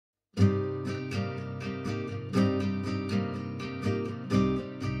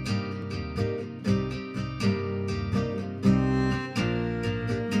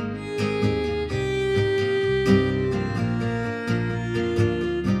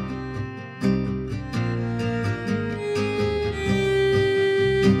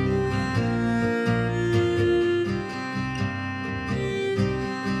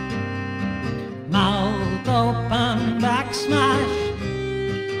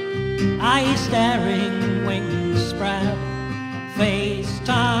eyes staring, wings spread, face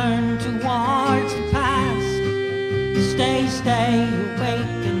turned towards the past. Stay, stay,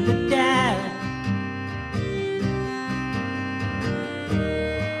 awaken the dead.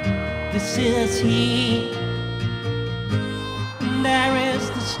 This is he. There is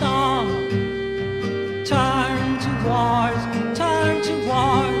the storm. Turn towards, turn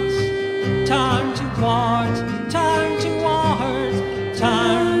towards, turn towards, turn towards,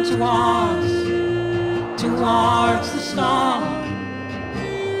 turn towards, towards the storm.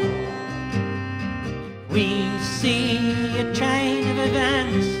 We see a train of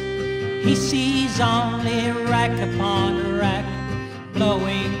events. He sees only wreck upon wreck,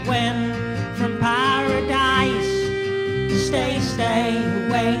 blowing wind from paradise. Stay, stay,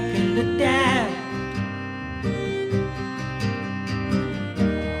 awaken the dead.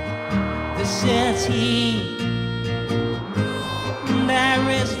 This is he. There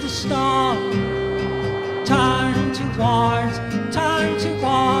is the storm. Turn towards, turn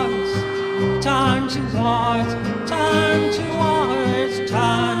towards, turn towards, turn towards,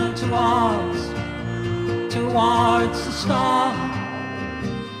 turn towards, towards the storm.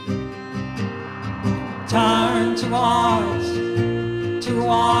 Turn towards,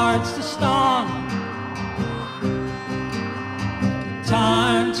 towards the storm.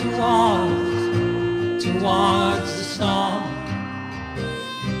 Turn towards, towards the storm.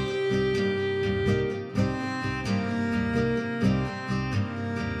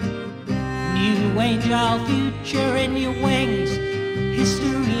 New angel, future in your wings,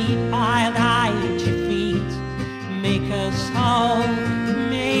 history piled high at your feet. Make us whole,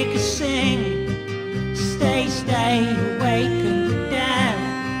 make us sing. Stay, stay, awaken the dead.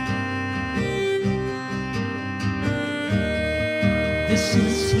 This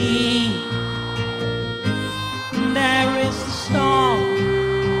is he. There is the storm.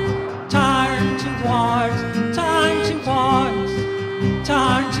 Turn towards, turn towards,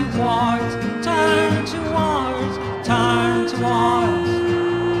 turn towards, turn towards, turn towards,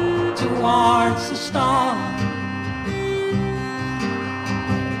 towards the storm.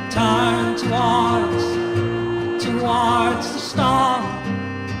 Turn towards, towards the storm.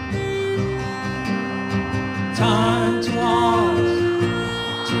 Turn towards,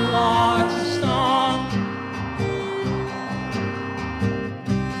 towards the storm.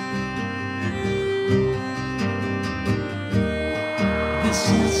 This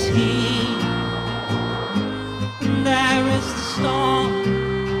is he. There is the storm.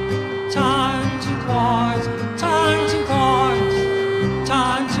 Turn towards, turn towards,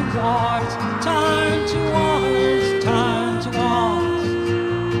 turn towards, turn towards, turn towards,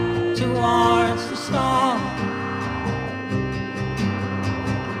 towards the storm.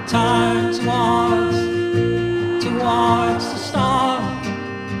 Turn towards, towards the storm.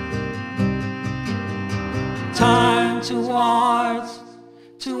 Turn towards,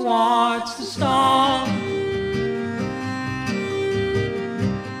 towards the storm.